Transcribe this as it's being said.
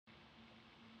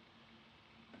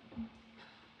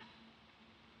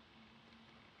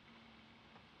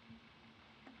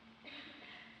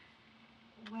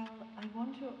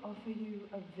to offer you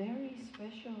a very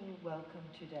special welcome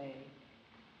today,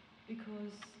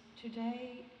 because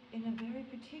today, in a very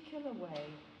particular way,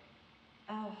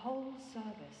 our whole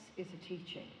service is a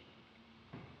teaching.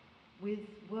 With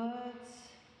words,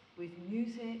 with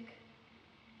music,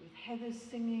 with Heather's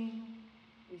singing,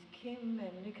 with Kim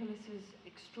and Nicholas's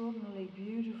extraordinarily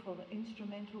beautiful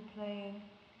instrumental playing,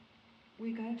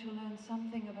 we're going to learn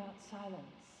something about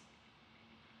silence.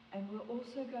 And we're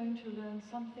also going to learn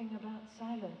something about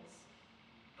silence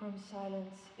from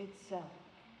silence itself.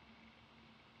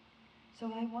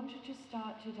 So I wanted to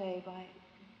start today by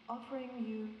offering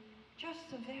you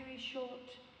just a very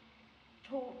short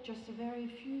talk, just a very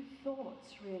few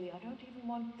thoughts really. I don't even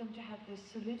want them to have the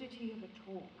solidity of a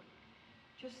talk.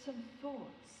 Just some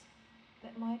thoughts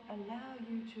that might allow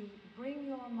you to bring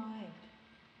your mind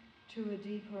to a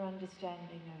deeper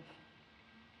understanding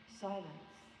of silence.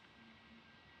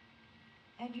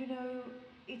 And you know,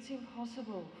 it's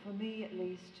impossible, for me at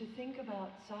least, to think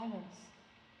about silence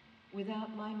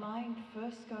without my mind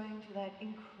first going to that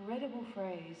incredible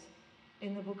phrase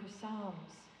in the book of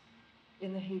Psalms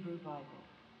in the Hebrew Bible.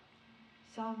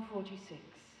 Psalm 46,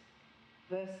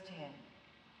 verse 10.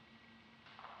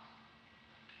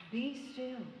 Be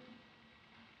still.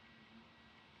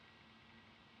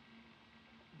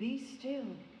 Be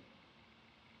still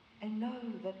and know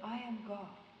that I am God.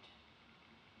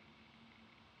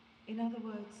 In other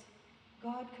words,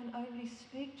 God can only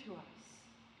speak to us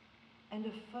and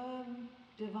affirm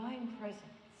divine presence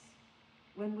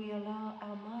when we allow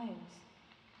our minds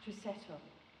to settle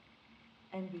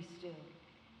and be still.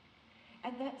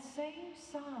 And that same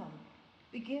psalm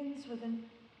begins with an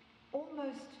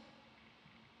almost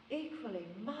equally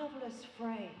marvelous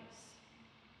phrase.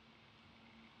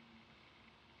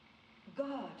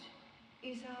 God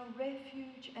is our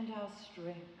refuge and our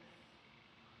strength.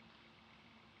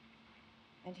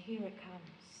 And here it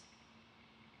comes.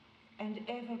 And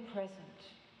ever present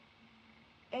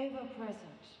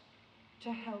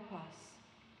to help us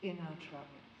in our troubles.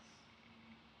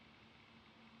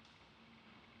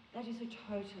 That is a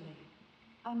totally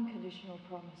unconditional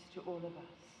promise to all of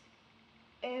us.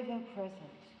 Ever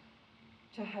present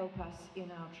to help us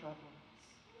in our troubles.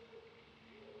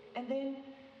 And then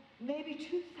maybe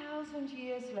 2,000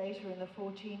 years later in the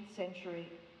 14th century,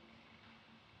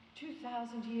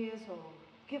 2,000 years or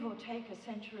give or take a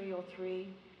century or three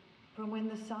from when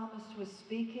the psalmist was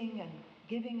speaking and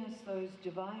giving us those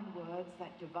divine words,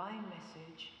 that divine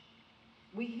message,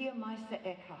 we hear Meister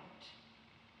Eckhart.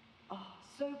 Oh,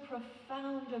 so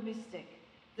profound a mystic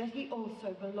that he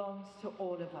also belongs to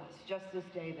all of us, just as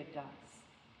David does.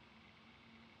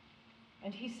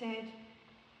 And he said,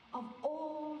 of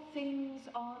all things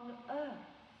on earth,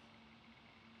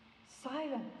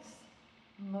 silence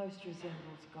most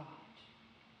resembles God.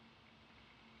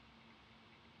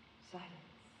 Silence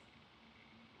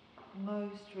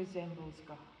most resembles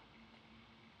God.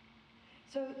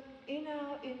 So in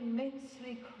our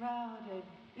immensely crowded,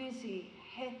 busy,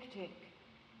 hectic,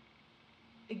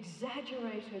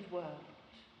 exaggerated world,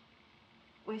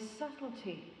 where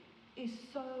subtlety is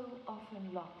so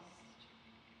often lost,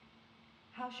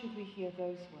 how should we hear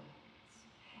those words?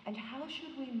 And how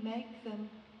should we make them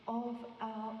of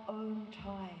our own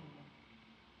time,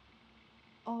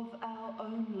 of our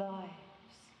own lives,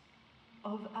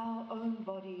 of our own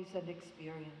bodies and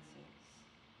experiences?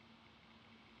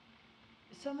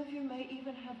 Some of you may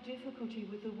even have difficulty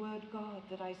with the word God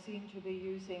that I seem to be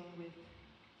using with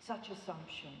such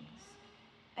assumptions.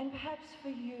 And perhaps for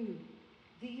you,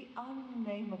 the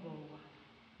unnameable one,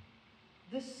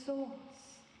 the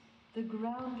source, the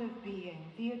ground of being,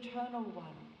 the eternal one,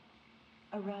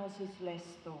 arouses less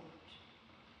thought.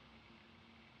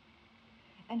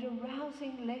 And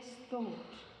arousing less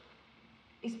thought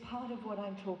is part of what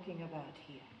I'm talking about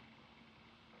here.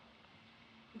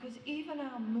 Because even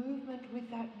our movement with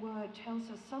that word tells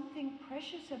us something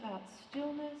precious about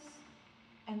stillness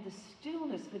and the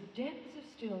stillness, the depth of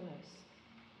stillness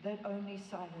that only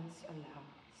silence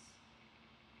allows.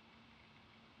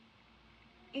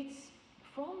 It's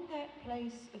from that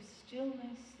place of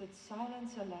stillness that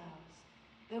silence allows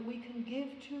that we can give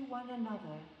to one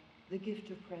another the gift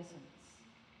of presence.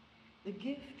 The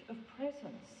gift of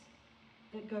presence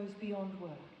that goes beyond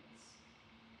words.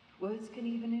 Words can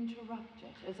even interrupt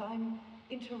it, as I'm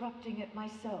interrupting it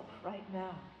myself right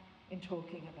now in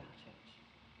talking about it.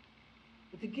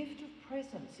 But the gift of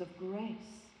presence, of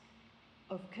grace,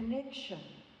 of connection,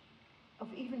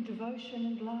 of even devotion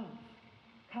and love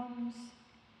comes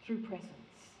through presence.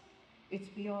 It's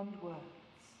beyond words.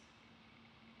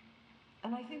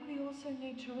 And I think we also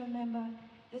need to remember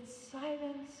that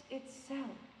silence itself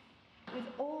with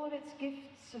all its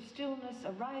gifts of stillness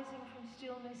arising from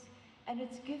stillness and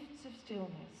its gifts of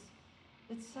stillness,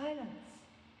 that silence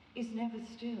is never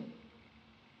still.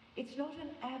 It's not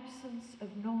an absence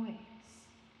of noise.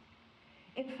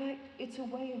 In fact, it's a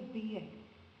way of being.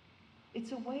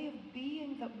 It's a way of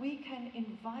being that we can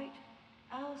invite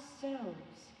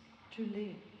ourselves to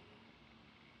live.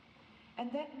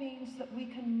 And that means that we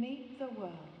can meet the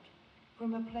world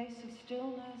from a place of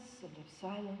stillness and of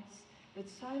silence, that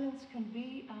silence can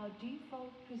be our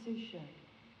default position,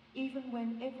 even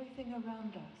when everything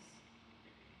around us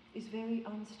is very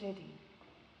unsteady.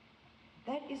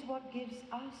 That is what gives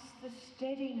us the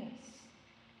steadiness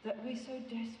that we so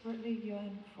desperately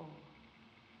yearn for.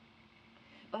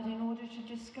 But in order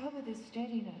to discover this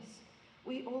steadiness,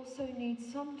 we also need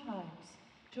sometimes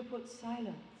to put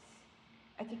silence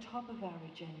at the top of our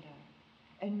agenda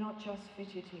and not just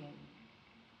fit it in.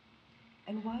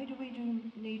 And why do we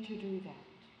need to do that?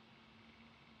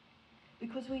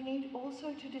 Because we need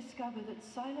also to discover that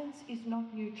silence is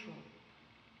not neutral.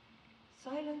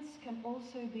 Silence can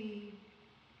also be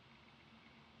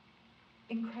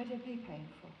incredibly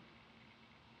painful.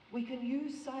 We can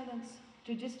use silence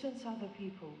to distance other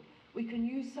people. We can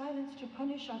use silence to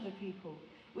punish other people.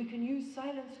 We can use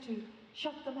silence to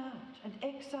shut them out and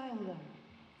exile them.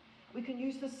 We can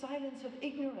use the silence of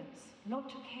ignorance, not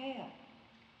to care.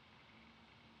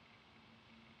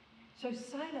 So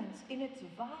silence in its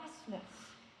vastness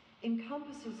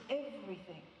encompasses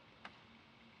everything.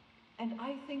 And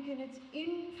I think in its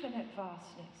infinite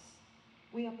vastness,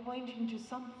 we are pointing to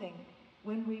something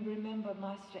when we remember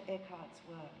Meister Eckhart's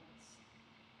words.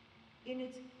 In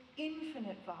its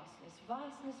infinite vastness,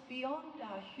 vastness beyond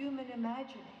our human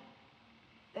imagining,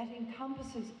 that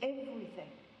encompasses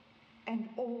everything and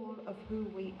all of who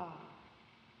we are.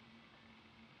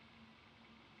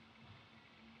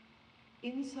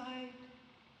 Inside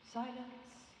silence,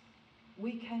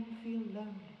 we can feel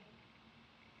lonely.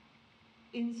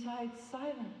 Inside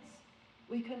silence,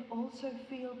 we can also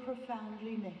feel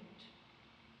profoundly met.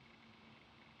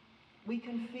 We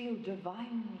can feel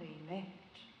divinely met.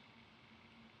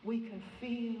 We can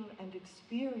feel and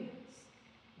experience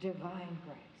divine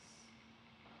grace.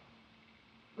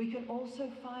 We can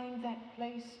also find that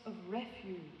place of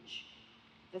refuge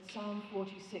that Psalm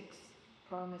 46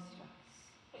 promised us.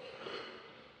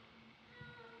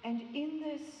 And in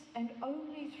this, and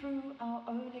only through our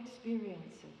own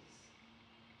experiences,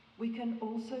 we can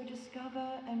also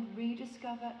discover and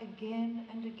rediscover again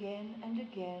and again and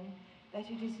again that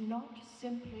it is not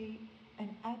simply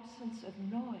an absence of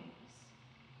noise.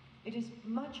 It is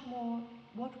much more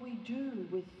what we do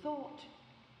with thought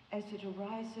as it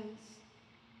arises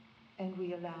and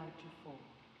we allow it to fall.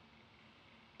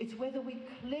 It's whether we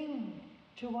cling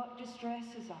to what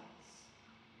distresses us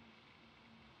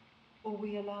or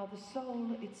we allow the soul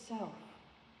itself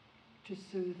to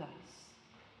soothe us.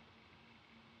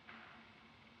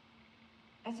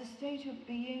 As a state of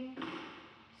being,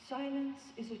 silence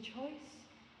is a choice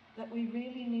that we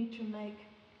really need to make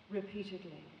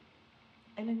repeatedly.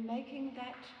 And in making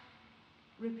that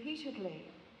repeatedly,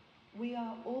 we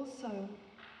are also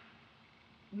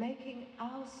making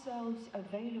ourselves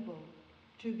available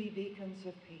to be beacons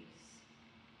of peace.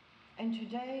 And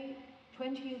today,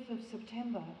 20th of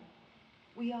September,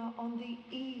 we are on the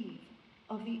eve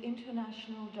of the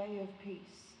International Day of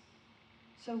Peace.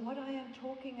 So what I am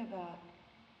talking about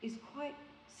is quite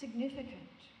significant,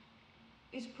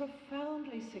 is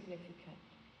profoundly significant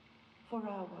for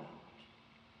our world.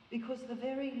 Because the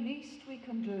very least we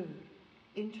can do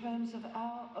in terms of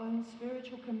our own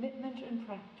spiritual commitment and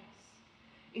practice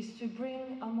is to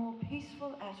bring a more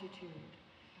peaceful attitude,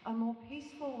 a more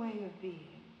peaceful way of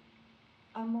being,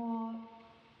 a more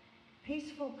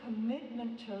peaceful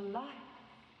commitment to life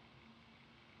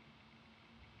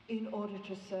in order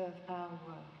to serve our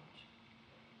world.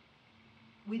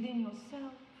 Within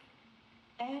yourself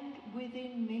and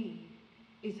within me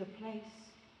is a place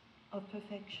of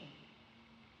perfection,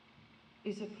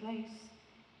 is a place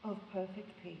of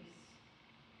perfect peace.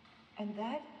 And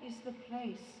that is the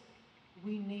place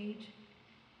we need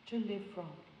to live from.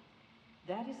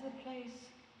 That is the place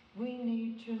we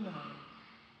need to know.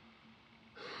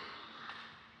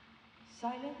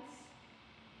 Silence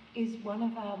is one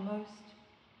of our most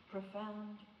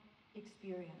profound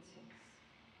experiences.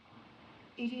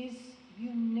 It is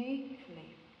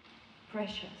uniquely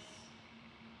precious.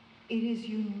 It is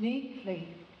uniquely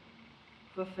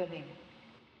fulfilling.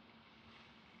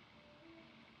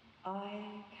 I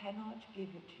cannot give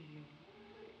it to you.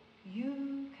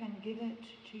 You can give it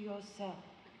to yourself.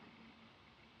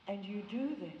 And you do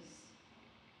this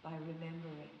by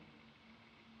remembering.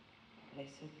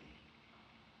 Blessed be.